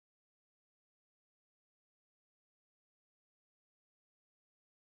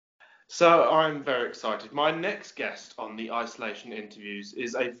So I'm very excited. My next guest on the Isolation Interviews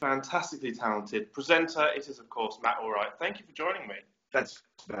is a fantastically talented presenter. It is, of course, Matt Allwright. Thank you for joining me. That's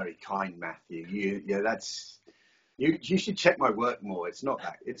very kind, Matthew. You should check my work more. It's not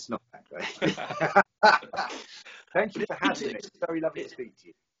that great. Thank you for having me. It's very lovely to speak to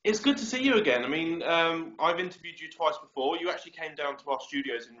you. It's good to see you again. I mean, I've interviewed you twice before. You actually came down to our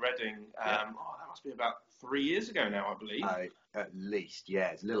studios in Reading. That must be about 3 years ago now, I believe. At least, yeah.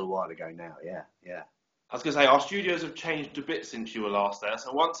 It's a little while ago now. Yeah. I was going to say, our studios have changed a bit since you were last there.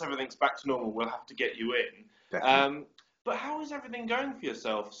 So once everything's back to normal, we'll have to get you in. But how is everything going for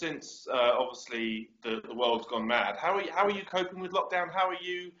yourself since, obviously, the world's gone mad? How are you coping with lockdown? How are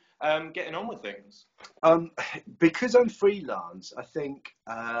you getting on with things? Because I'm freelance, I think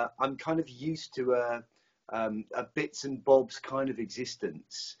I'm kind of used to a bits and bobs kind of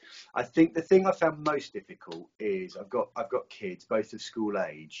existence. I think the thing I found most difficult is I've got kids, both of school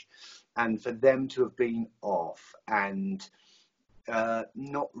age, and for them to have been off and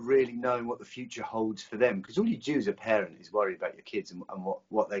not really knowing what the future holds for them, because all you do as a parent is worry about your kids and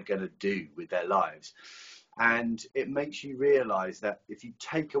what they're going to do with their lives. And it makes you realise that if you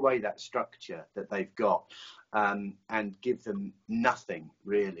take away that structure that they've got and give them nothing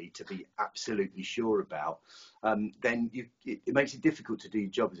really to be absolutely sure about, then it makes it difficult to do your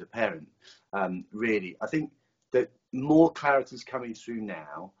job as a parent, really. I think that more clarity is coming through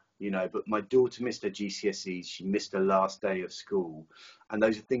now. But my daughter missed her GCSEs, she missed her last day of school, and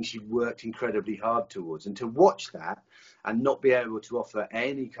those are things she worked incredibly hard towards. And to watch that and not be able to offer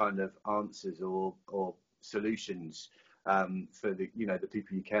any kind of answers or solutions for the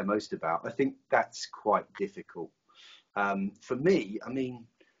people you care most about, I think that's quite difficult. For me, I mean,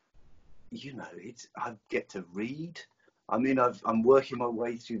 I get to read. I mean, I'm working my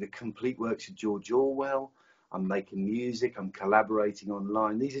way through the complete works of George Orwell. I'm making music, I'm collaborating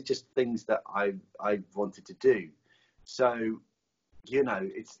online. These are just things that I wanted to do. So,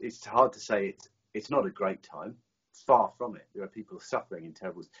 it's hard to say it's not a great time. Far from it. There are people suffering in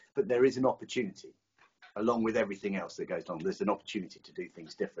terrible, but there is an opportunity. Along with everything else that goes on, there's an opportunity to do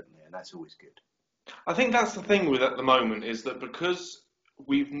things differently, and that's always good. I think that's the thing with at the moment, is that because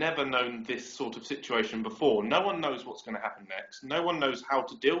we've never known this sort of situation before, no one knows what's going to happen next. No one knows how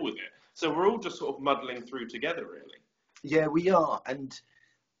to deal with it. So we're all just sort of muddling through together, really. Yeah, we are. And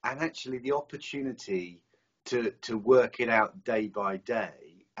actually the opportunity to work it out day by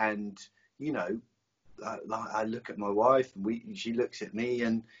day. And, I look at my wife and she looks at me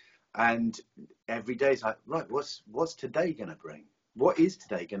and every day it's like, right, what's today going to bring? What is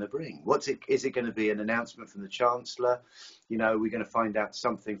today going to bring? Is it going to be an announcement from the Chancellor? We're going to find out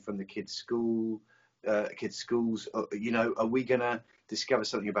something from the kids' schools. Are we going to discover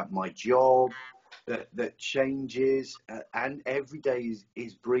something about my job that changes? And every day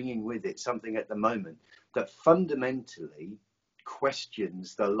is bringing with it something at the moment that fundamentally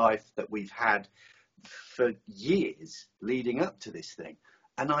questions the life that we've had for years leading up to this thing.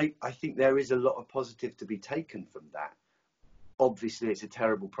 And I think there is a lot of positive to be taken from that. Obviously, it's a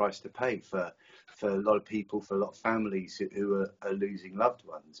terrible price to pay for a lot of people, for a lot of families who are losing loved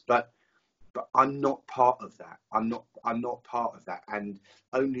ones. But I'm not part of that. I'm not part of that. And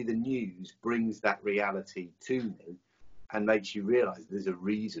only the news brings that reality to me and makes you realise there's a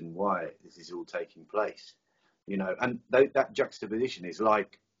reason why this is all taking place. And that juxtaposition is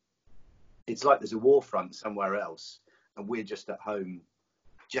it's like there's a war front somewhere else, and we're just at home,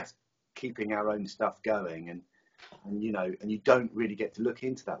 just keeping our own stuff going, and you don't really get to look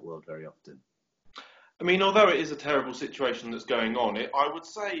into that world very often. I mean, although it is a terrible situation that's going on, I would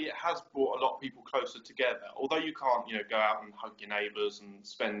say it has brought a lot of people closer together. Although you can't, go out and hug your neighbours and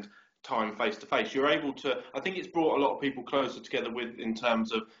spend time face to face, you're able to. I think it's brought a lot of people closer together in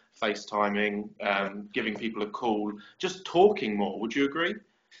terms of FaceTiming, giving people a call, just talking more. Would you agree?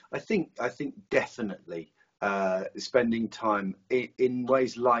 I think definitely spending time in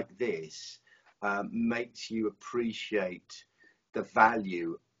ways like this makes you appreciate the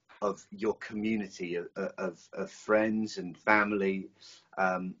value of your community of friends and family,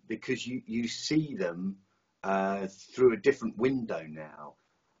 because you see them through a different window now.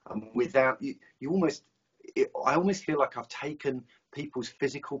 Without you almost, I almost feel like I've taken people's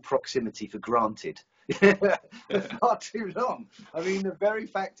physical proximity for granted for far too long. I mean, the very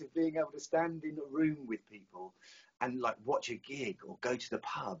fact of being able to stand in a room with people and watch a gig or go to the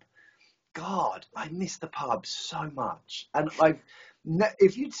pub, God, I miss the pub so much. And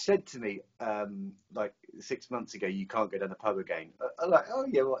if you'd said to me 6 months ago, you can't go down the pub again, I'm like, oh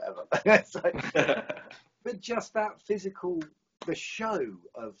yeah, whatever. But just that physical, the show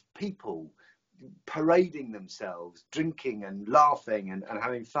of people parading themselves, drinking and laughing and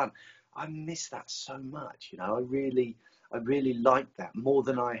having fun. I miss that so much. You know, I really like that more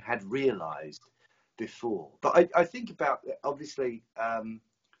than I had realised before. But I think about, obviously,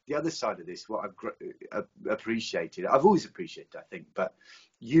 the other side of this, what I've appreciated, I've always appreciated, I think, but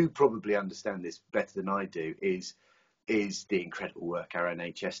you probably understand this better than I do, is the incredible work our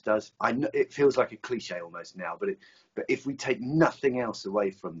NHS does. I know it feels like a cliche almost now, but if we take nothing else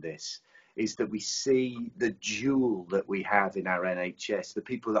away from this, is that we see the jewel that we have in our NHS, the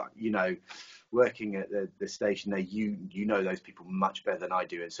people that, you know, working at the station there, you know those people much better than I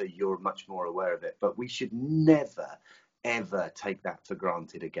do, and so you're much more aware of it. But we should never, ever take that for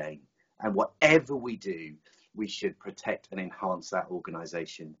granted again. And whatever we do, we should protect and enhance that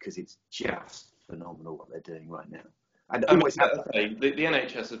organisation, because it's just phenomenal what they're doing right now. And always have done. The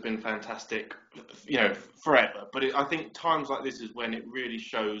NHS has been fantastic, you know, forever. But I think times like this is when it really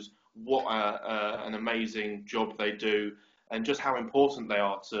shows what an amazing job they do, and just how important they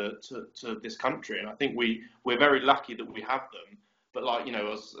are to this country. And I think we're very lucky that we have them. But like, you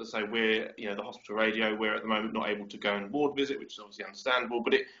know, as I say, we're, you know, the hospital radio, we're at the moment not able to go and ward visit, which is obviously understandable.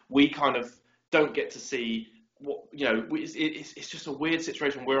 But we kind of don't get to see what, you know, it's just a weird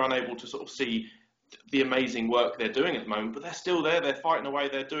situation. We're unable to sort of see the amazing work they're doing at the moment, but they're still there. They're fighting away.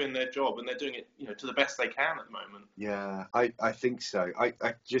 They're doing their job, and they're doing it, you know, to the best they can at the moment. Yeah, I think so.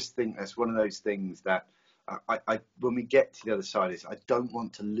 I just think that's one of those things that I when we get to the other side is I don't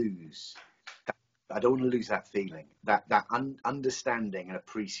want to lose. I don't want to lose that feeling, that understanding and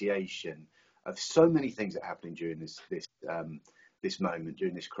appreciation of so many things that are happening during this moment,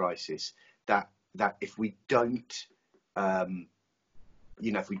 during this crisis. That if we don't,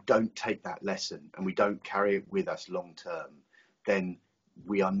 you know, if we don't take that lesson and we don't carry it with us long term, then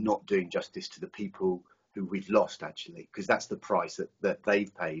we are not doing justice to the people who we've lost, actually, because that's the price that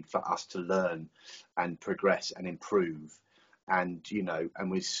they've paid for us to learn and progress and improve. And, you know, and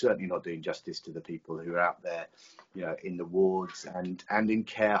we're certainly not doing justice to the people who are out there, you know, in the wards and in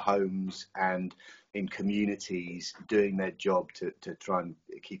care homes and in communities doing their job to try and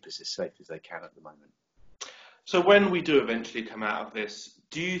keep us as safe as they can at the moment. So when we do eventually come out of this,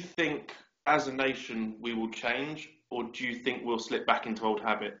 do you think as a nation we will change, or do you think we'll slip back into old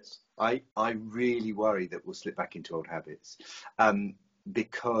habits? I really worry that we'll slip back into old habits,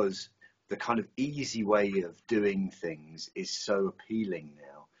 because the kind of easy way of doing things is so appealing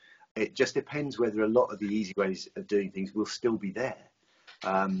now. It just depends whether a lot of the easy ways of doing things will still be there.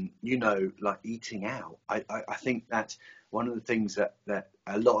 You know, like eating out. I think that's one of the things that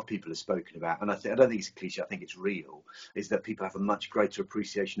a lot of people have spoken about, and I don't think it's a cliche, I think it's real, is that people have a much greater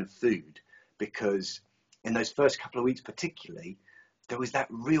appreciation of food, because in those first couple of weeks particularly, there was that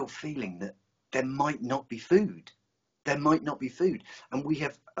real feeling that there might not be food. There might not be food. And we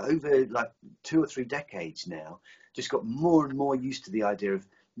have, over like 2 or 3 decades now, just got more and more used to the idea of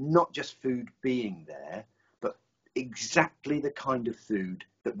not just food being there, but exactly the kind of food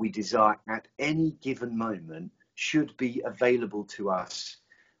that we desire at any given moment should be available to us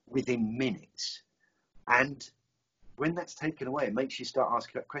within minutes. And when that's taken away, it makes you start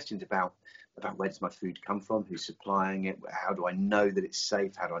asking questions about where does my food come from, who's supplying it, how do I know that it's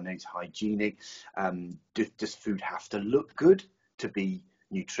safe, how do I know it's hygienic, does food have to look good to be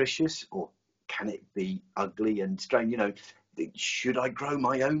nutritious, or can it be ugly and strange? You know, should I grow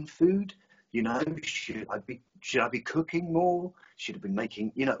my own food? You know, should I be cooking more? Should I be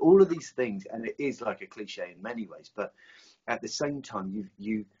making, you know, all of these things? And it is like a cliche in many ways, but at the same time,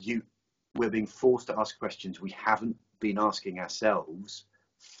 we're being forced to ask questions we haven't been asking ourselves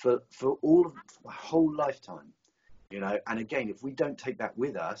for all of my whole lifetime, you know. And again, if we don't take that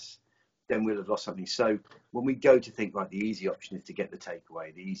with us, then we'll have lost something. So when we go to think, right, the easy option is to get the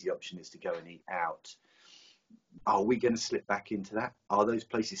takeaway, the easy option is to go and eat out, are we going to slip back into that? Are those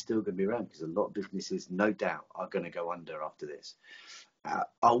places still going to be around? Because a lot of businesses, no doubt, are going to go under after this.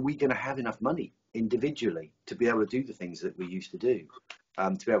 Are we going to have enough money individually to be able to do the things that we used to do?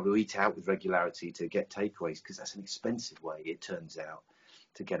 To be able to eat out with regularity, to get takeaways, because that's an expensive way, it turns out,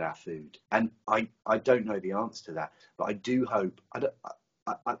 to get our food. And I don't know the answer to that, but I do hope,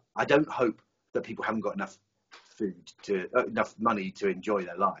 I don't hope that people haven't got enough food enough money to enjoy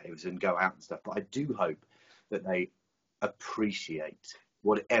their lives and go out and stuff, but I do hope that they appreciate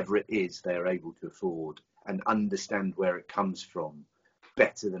whatever it is they're able to afford and understand where it comes from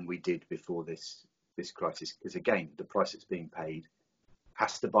better than we did before this crisis. Because again, the price that's being paid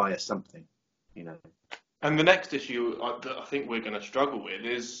has to buy us something, you know. And the next issue that I think we're going to struggle with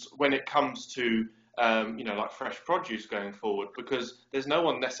is when it comes to, you know, like fresh produce going forward, because there's no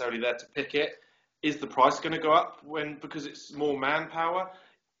one necessarily there to pick it. Is the price going to go up because it's more manpower?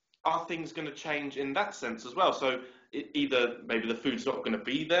 are things going to change in that sense as well? So either maybe the food's not going to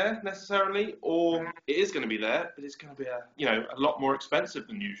be there necessarily, or it is going to be there, but it's going to be a lot more expensive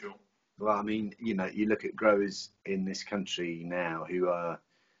than usual. Well, I mean, you look at growers in this country now who are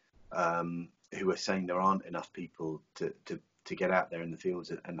saying there aren't enough people to get out there in the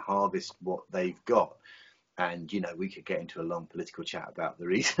fields and harvest what they've got. And, we could get into a long political chat about the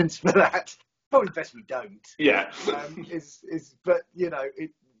reasons for that. Probably best we don't. Yeah. But,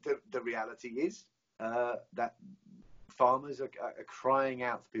 the reality is that farmers are crying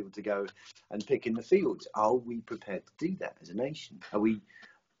out for people to go and pick in the fields. Are we prepared to do that as a nation? Are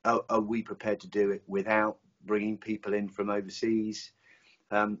we prepared to do it without bringing people in from overseas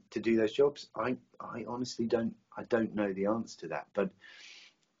to do those jobs? I honestly don't know the answer to that. But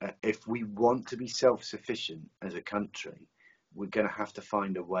if we want to be self-sufficient as a country, we're going to have to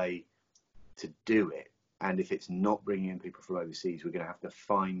find a way to do it. And if it's not bringing in people from overseas, we're going to have to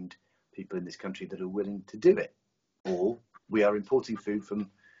find people in this country that are willing to do it. Or we are importing food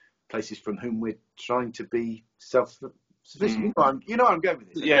from places from whom we're trying to be self-sufficient. You know where I'm going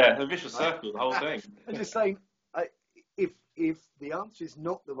with this. Yeah, a vicious circle, the whole thing. I'm just saying, if the answer is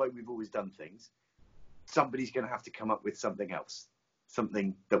not the way we've always done things, somebody's going to have to come up with something else,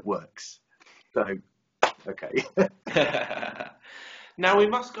 something that works. So, okay. Now we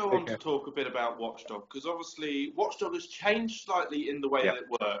must go on to talk a bit about Watchdog, because obviously Watchdog has changed slightly in the way that it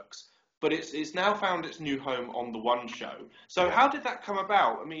works, but it's now found its new home on the One Show. So how did that come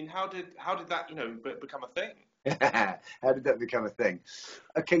about? I mean, how did that become a thing? How did that become a thing?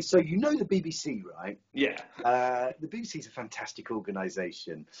 Okay, so the BBC, right? Yeah. The BBC is a fantastic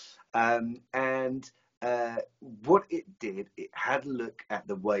organisation, and what it did, it had a look at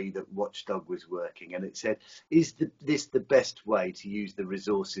the way that Watchdog was working, and it said, is this the best way to use the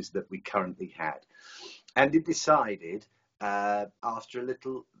resources that we currently had? And it decided, after a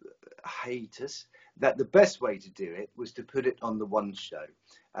little hiatus, that the best way to do it was to put it on the One Show.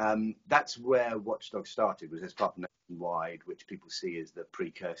 That's where Watchdog started, was as part of Nationwide, which people see as the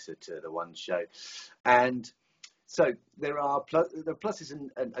precursor to the One Show. And so there are pluses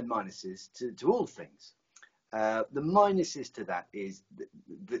and minuses to all things. The minuses to that is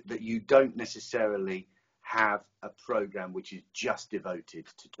that you don't necessarily have a programme which is just devoted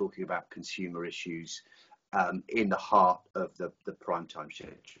to talking about consumer issues in the heart of the primetime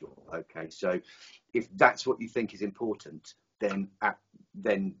schedule. Okay, so if that's what you think is important,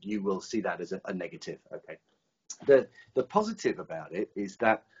 then you will see that as a negative. Okay, the positive about it is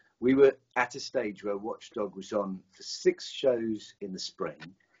that we were at a stage where Watchdog was on for 6 shows in the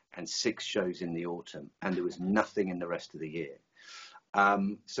spring and 6 shows in the autumn, and there was nothing in the rest of the year.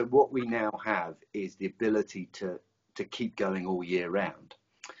 So what we now have is the ability to keep going all year round.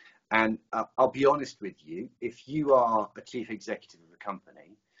 And I'll be honest with you, if you are a chief executive of a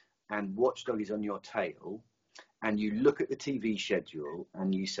company and Watchdog is on your tail, and you look at the TV schedule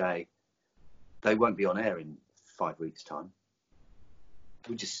and you say, they won't be on air in 5 weeks' time,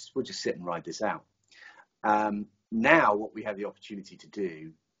 we'll just sit and ride this out. Now what we have the opportunity to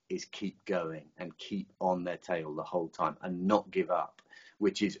do is keep going and keep on their tail the whole time and not give up,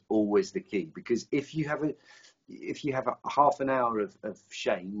 which is always the key. Because if you have a half an hour of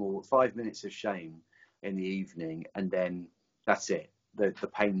shame or 5 minutes of shame in the evening and then that's it, the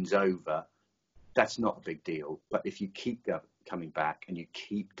pain's over, that's not a big deal. But if you keep coming back and you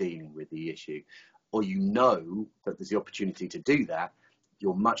keep dealing with the issue, or that there's the opportunity to do that,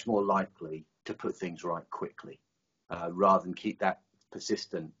 you're much more likely to put things right quickly, rather than keep that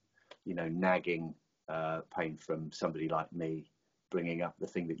persistent, nagging pain from somebody like me bringing up the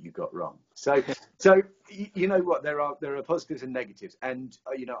thing that you got wrong. So you know what, there are positives and negatives. And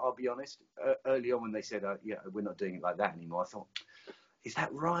I'll be honest, early on when they said, we're not doing it like that anymore, I thought, is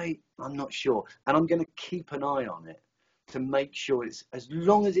that right? I'm not sure. And I'm going to keep an eye on it to make sure it's, as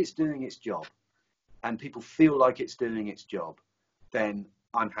long as it's doing its job and people feel like it's doing its job, then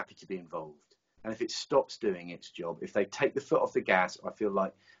I'm happy to be involved. And if it stops doing its job, if they take the foot off the gas, I feel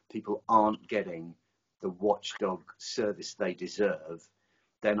like people aren't getting the Watchdog service they deserve,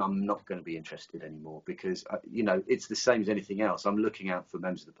 then I'm not going to be interested anymore, because it's the same as anything else. I'm looking out for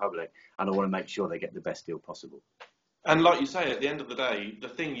members of the public and I want to make sure they get the best deal possible. And like you say, at the end of the day, the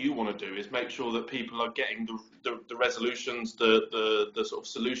thing you want to do is make sure that people are getting the resolutions, the sort of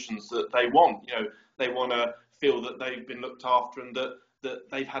solutions that they want. They want to feel that they've been looked after and that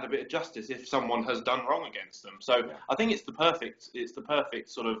they've had a bit of justice if someone has done wrong against them. So yeah. I think it's the perfect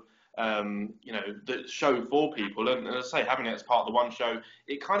sort of the show for people. And as I say, having it as part of the One Show,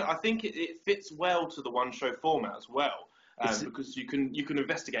 I think it fits well to the One Show format as well, because you can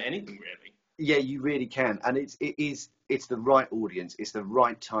investigate anything really. Yeah, you really can, and it's the right audience. It's the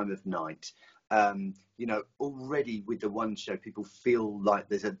right time of night. You know, already with the One Show, people feel like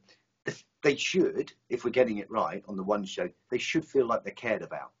they should, if we're getting it right on the One Show, they should feel like they're cared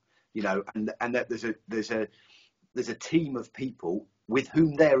about. You know, and that there's a team of people with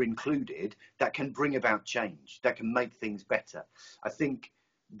whom they're included that can bring about change, that can make things better. I think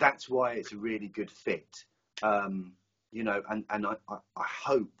that's why it's a really good fit. You know, and I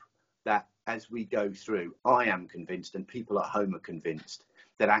hope that as we go through, I am convinced, and people at home are convinced,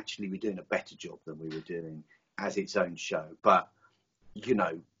 that actually we're doing a better job than we were doing as its own show. But, you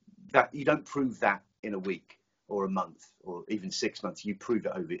know, that you don't prove that in a week or a month or even 6 months. You prove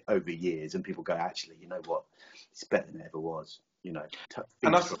it over years, and people go, actually, you know what, it's better than it ever was. You know,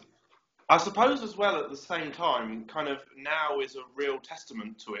 and I suppose as well at the same time, kind of now is a real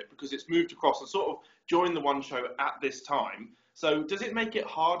testament to it, because it's moved across and sort of joined the One Show at this time. So does it make it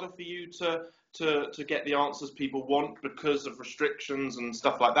harder for you to get the answers people want because of restrictions and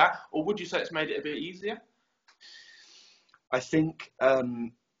stuff like that? Or would you say it's made it a bit easier? I think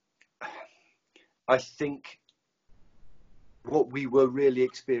what we were really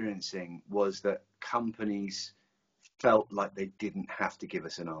experiencing was that companies felt like they didn't have to give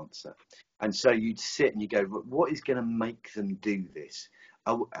us an answer. And so you'd sit and you go, what is going to make them do this?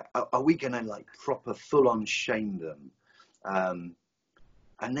 Are we going to like proper full on shame them?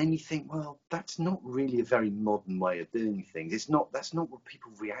 And then you think, well, that's not really a very modern way of doing things. That's not what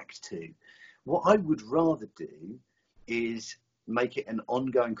people react to. What I would rather do is make it an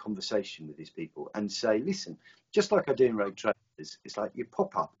ongoing conversation with these people and say, listen, just like I do in Road Traders, it's like you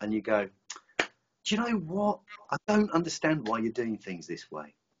pop up and you go, do you know what? I don't understand why you're doing things this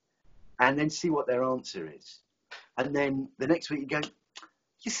way. And then see what their answer is. And then the next week you go,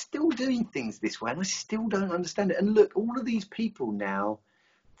 you're still doing things this way and I still don't understand it. And look, all of these people now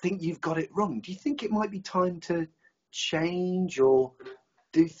think you've got it wrong. Do you think it might be time to change or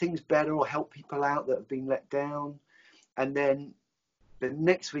do things better or help people out that have been let down? And then the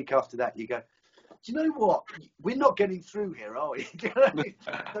next week after that, you go, do you know what? We're not getting through here, are we?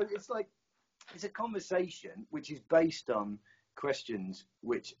 So it's like, it's a conversation which is based on questions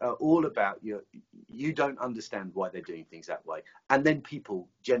which are all about you don't understand why they're doing things that way. And then people,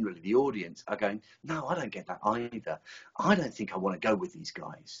 generally the audience, are going, no, I don't get that either. I don't think I want to go with these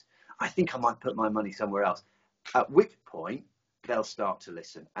guys. I think I might put my money somewhere else. At which point, they'll start to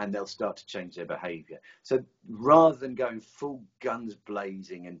listen and they'll start to change their behaviour. So rather than going full guns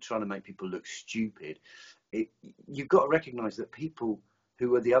blazing and trying to make people look stupid, you've got to recognise that people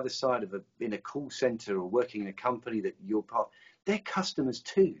who are the other side of in a call centre or working in a company that you're part, they're customers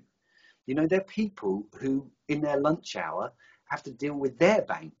too. You know, they're people who in their lunch hour have to deal with their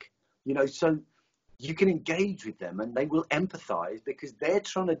bank, you know, so you can engage with them and they will empathise because they're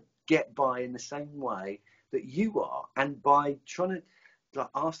trying to get by in the same way that you are. And by trying to like,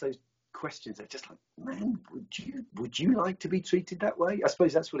 ask those questions, they're just like, man, would you like to be treated that way? I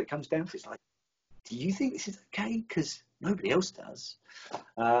suppose that's what it comes down to. It's like, do you think this is okay? Because nobody else does.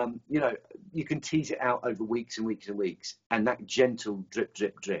 You know, you can tease it out over weeks and weeks and weeks, and that gentle drip,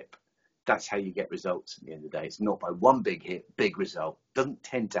 drip, drip, that's how you get results at the end of the day. It's not by one big hit, big result. Doesn't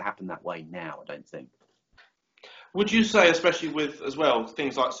tend to happen that way now, I don't think. Would you say, especially with, as well,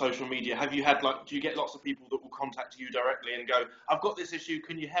 things like social media, have you had, like, do you get lots of people that will contact you directly and go, I've got this issue,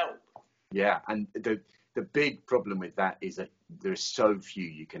 can you help? Yeah, and the big problem with that is that there are so few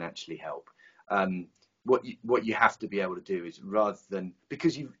you can actually help. What you have to be able to do is, rather than,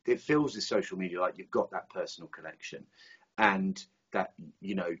 because it feels with social media like you've got that personal connection, and that,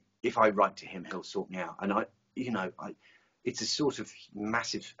 you know, if I write to him, he'll sort me out. And it's a sort of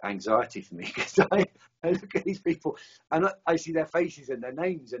massive anxiety for me because I look at these people and I see their faces and their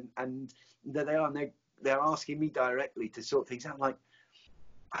names and there they are, and they're asking me directly to sort things out. Like,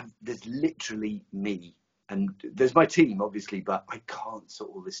 there's literally me and there's my team, obviously, but I can't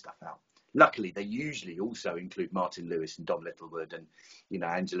sort all this stuff out. Luckily, they usually also include Martin Lewis and Dom Littlewood and, you know,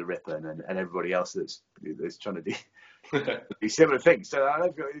 Angela Rippon and everybody else that's trying to do similar things. So I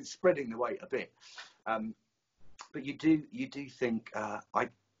know it's spreading the weight a bit. But you do think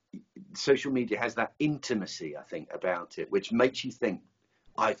social media has that intimacy, I think, about it, which makes you think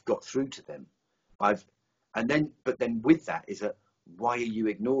I've got through to them. But then with that is why are you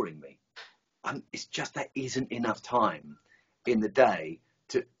ignoring me? It's just there isn't enough time in the day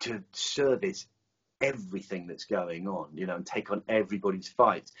to service everything that's going on, you know, and take on everybody's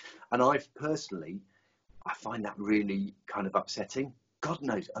fights. And I find that really kind of upsetting. God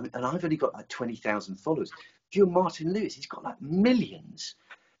knows. I mean, and I've only got like 20,000 followers. If you're Martin Lewis, he's got like millions.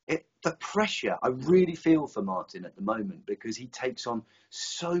 the pressure, I really feel for Martin at the moment, because he takes on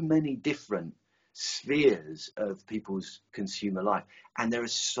so many different spheres of people's consumer life, and there are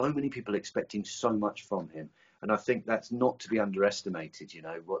so many people expecting so much from him. And I think that's not to be underestimated, you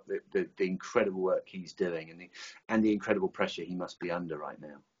know, what the incredible work he's doing, and the incredible pressure he must be under right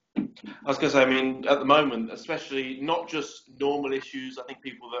now. I was going to say, I mean, at the moment, especially not just normal issues. I think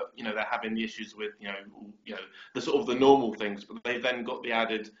people that, you know, they're having the issues with, you know, the sort of the normal things, but they've then got the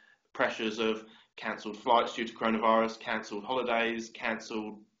added pressures of cancelled flights due to coronavirus, cancelled holidays,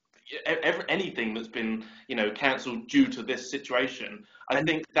 cancelled anything that's been, you know, cancelled due to this situation. I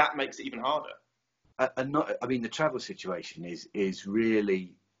think that makes it even harder. And not, I mean, the travel situation is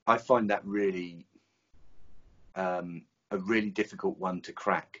really, I find that really a really difficult one to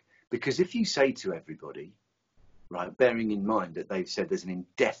crack, because if you say to everybody, right, bearing in mind that they've said there's an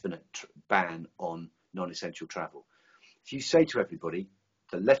indefinite ban on non-essential travel, if you say to everybody,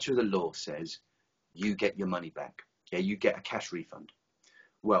 the letter of the law says you get your money back, yeah, you get a cash refund.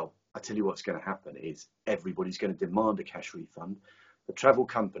 Well, I tell you what's going to happen is everybody's going to demand a cash refund. The travel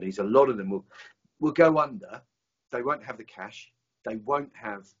companies, a lot of them will go under. They won't have the cash. They won't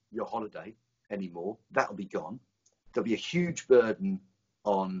have your holiday anymore. That'll be gone. There'll be a huge burden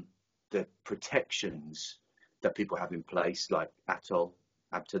on the protections that people have in place, like ATOL,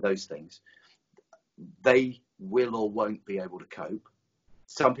 ABTA, those things. They will or won't be able to cope.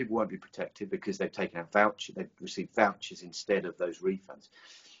 Some people won't be protected because they've taken out vouchers, they've received vouchers instead of those refunds.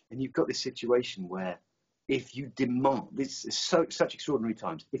 And you've got this situation where if you demand, this is such extraordinary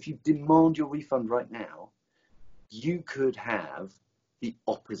times, if you demand your refund right now, you could have the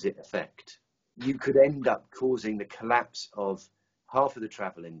opposite effect. You could end up causing the collapse of half of the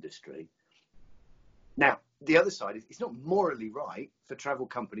travel industry. Now, the other side is, it's not morally right for travel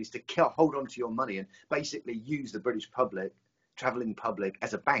companies to hold on to your money and basically use the British public, travelling public,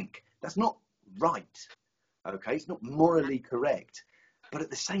 as a bank. That's not right. Okay, it's not morally correct. But at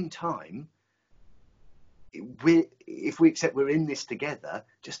the same time, if we accept we're in this together,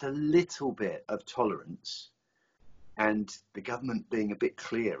 just a little bit of tolerance and the government being a bit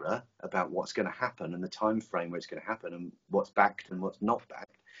clearer about what's going to happen and the time frame where it's going to happen and what's backed and what's not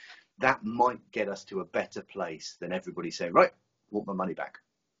backed, that might get us to a better place than everybody saying, right, I want my money back.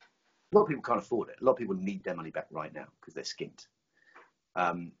 A lot of people can't afford it. A lot of people need their money back right now because they're skint.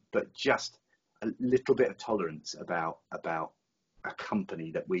 But just a little bit of tolerance about a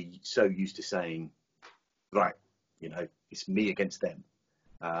company that we so used to saying, right, you know, it's me against them.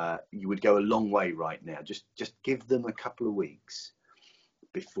 You would go a long way right now. Just give them a couple of weeks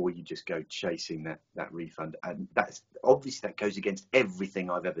before you just go chasing that refund. And that's obviously, that goes against everything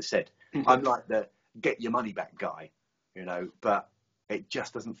I've ever said. I'm like the get your money back guy, you know, but it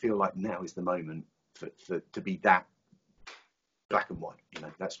just doesn't feel like now is the moment for to be that black and white, you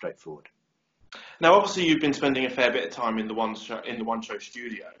know, that straightforward. Now, obviously, you've been spending a fair bit of time in the One Show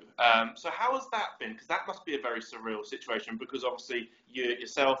studio. So how has that been? Because that must be a very surreal situation. Because obviously,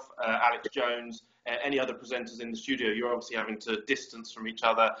 yourself, Alex Jones, any other presenters in the studio, you're obviously having to distance from each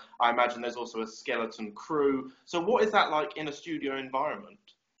other. I imagine there's also a skeleton crew. So what is that like in a studio environment?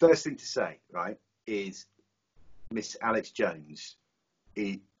 First thing to say, right, is Miss Alex Jones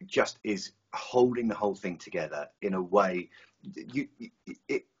just is holding the whole thing together in a way.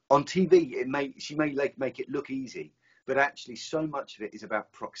 On TV, she may make it look easy, but actually so much of it is about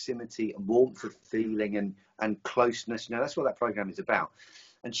proximity and warmth of feeling and closeness. You know, that's what that program is about.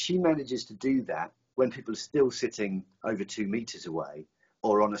 And she manages to do that when people are still sitting over 2 meters away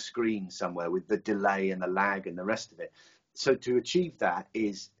or on a screen somewhere with the delay and the lag and the rest of it. So to achieve that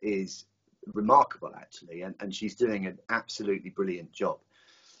is remarkable, actually, and she's doing an absolutely brilliant job.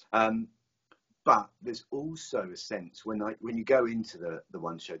 But there's also a sense when you go into the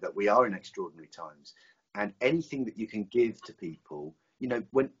One Show that we are in extraordinary times, and anything that you can give to people, you know,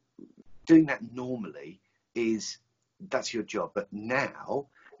 when doing that normally that's your job. But now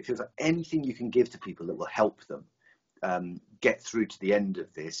it feels like anything you can give to people that will help them get through to the end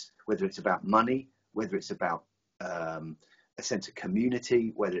of this, whether it's about money, whether it's about a sense of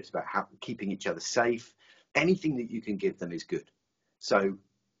community, whether it's about keeping each other safe, anything that you can give them is good. So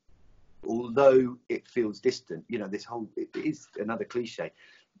although it feels distant, you know, it is another cliche.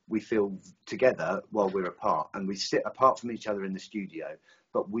 We feel together while we're apart, and we sit apart from each other in the studio,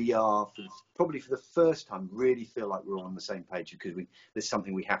 but we are probably for the first time really feel like we're all on the same page, because there's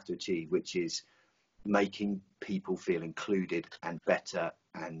something we have to achieve, which is making people feel included and better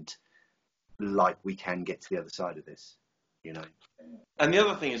and like we can get to the other side of this, you know. And the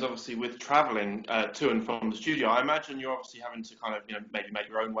other thing is, obviously, with travelling to and from the studio, I imagine you're obviously having to kind of, you know, maybe make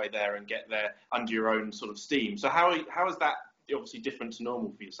your own way there and get there under your own sort of steam. So how has that obviously different to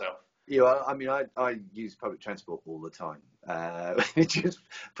normal for yourself. Yeah, I mean, I use public transport all the time, which is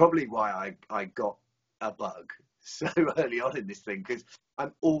probably why I got a bug so early on in this thing, because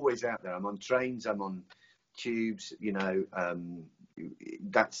I'm always out there. I'm on trains, I'm on tubes, you know,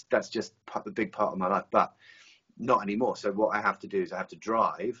 that's just a big part of my life, but not anymore. So what I have to do is I have to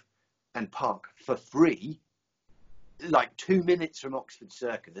drive and park for free, like 2 minutes from Oxford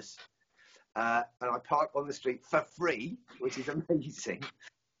Circus, and I park on the street for free, which is amazing.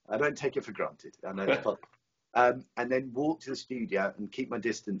 I don't take it for granted. I know that's public. And then walk to the studio and keep my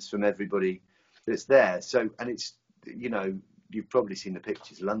distance from everybody that's there. So, and it's, you know, you've probably seen the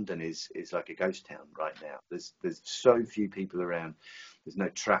pictures. London is like a ghost town right now. There's so few people around. There's no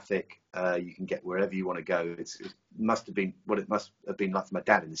traffic. You can get wherever you want to go. It must have been what it must have been like for my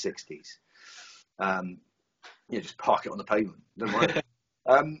dad in the 60s. Just park it on the pavement. Don't worry.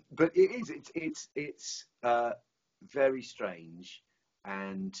 But it's very strange.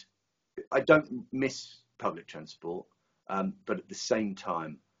 And I don't miss public transport, but at the same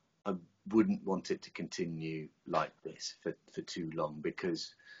time, I wouldn't want it to continue like this for too long,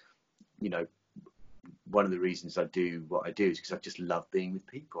 because, you know, one of the reasons I do what I do is because I just love being with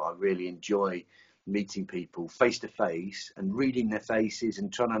people. I really enjoy meeting people face to face and reading their faces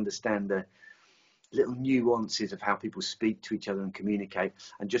and trying to understand the little nuances of how people speak to each other and communicate,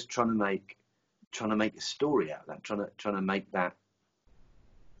 and just trying to make a story out of that, trying to make that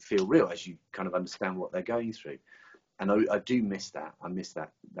feel real as you kind of understand what they're going through. And I do miss that. I miss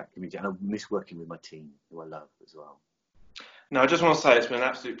that community, and I miss working with my team, who I love as well. No, I just want to say it's been an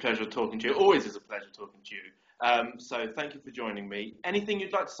absolute pleasure talking to you. It always is a pleasure talking to you. So thank you for joining me. Anything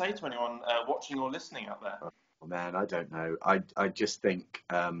you'd like to say to anyone watching or listening out there? Oh, man, I don't know. I just think,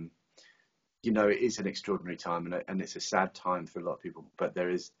 you know, it is an extraordinary time, and it's a sad time for a lot of people. But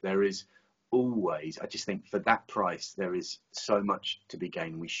there is always, I just think for that price, there is so much to be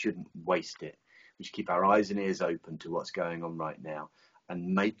gained. We shouldn't waste it. We should keep our eyes and ears open to what's going on right now,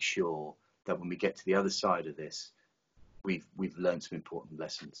 and make sure that when we get to the other side of this, we've learned some important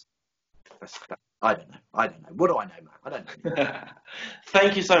lessons. I don't know. What do I know, Matt? I don't know.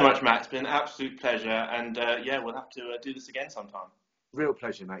 Thank you so much, Matt. It's been an absolute pleasure. And we'll have to do this again sometime. Real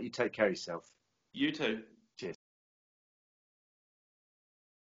pleasure, Matt. You take care of yourself. You too.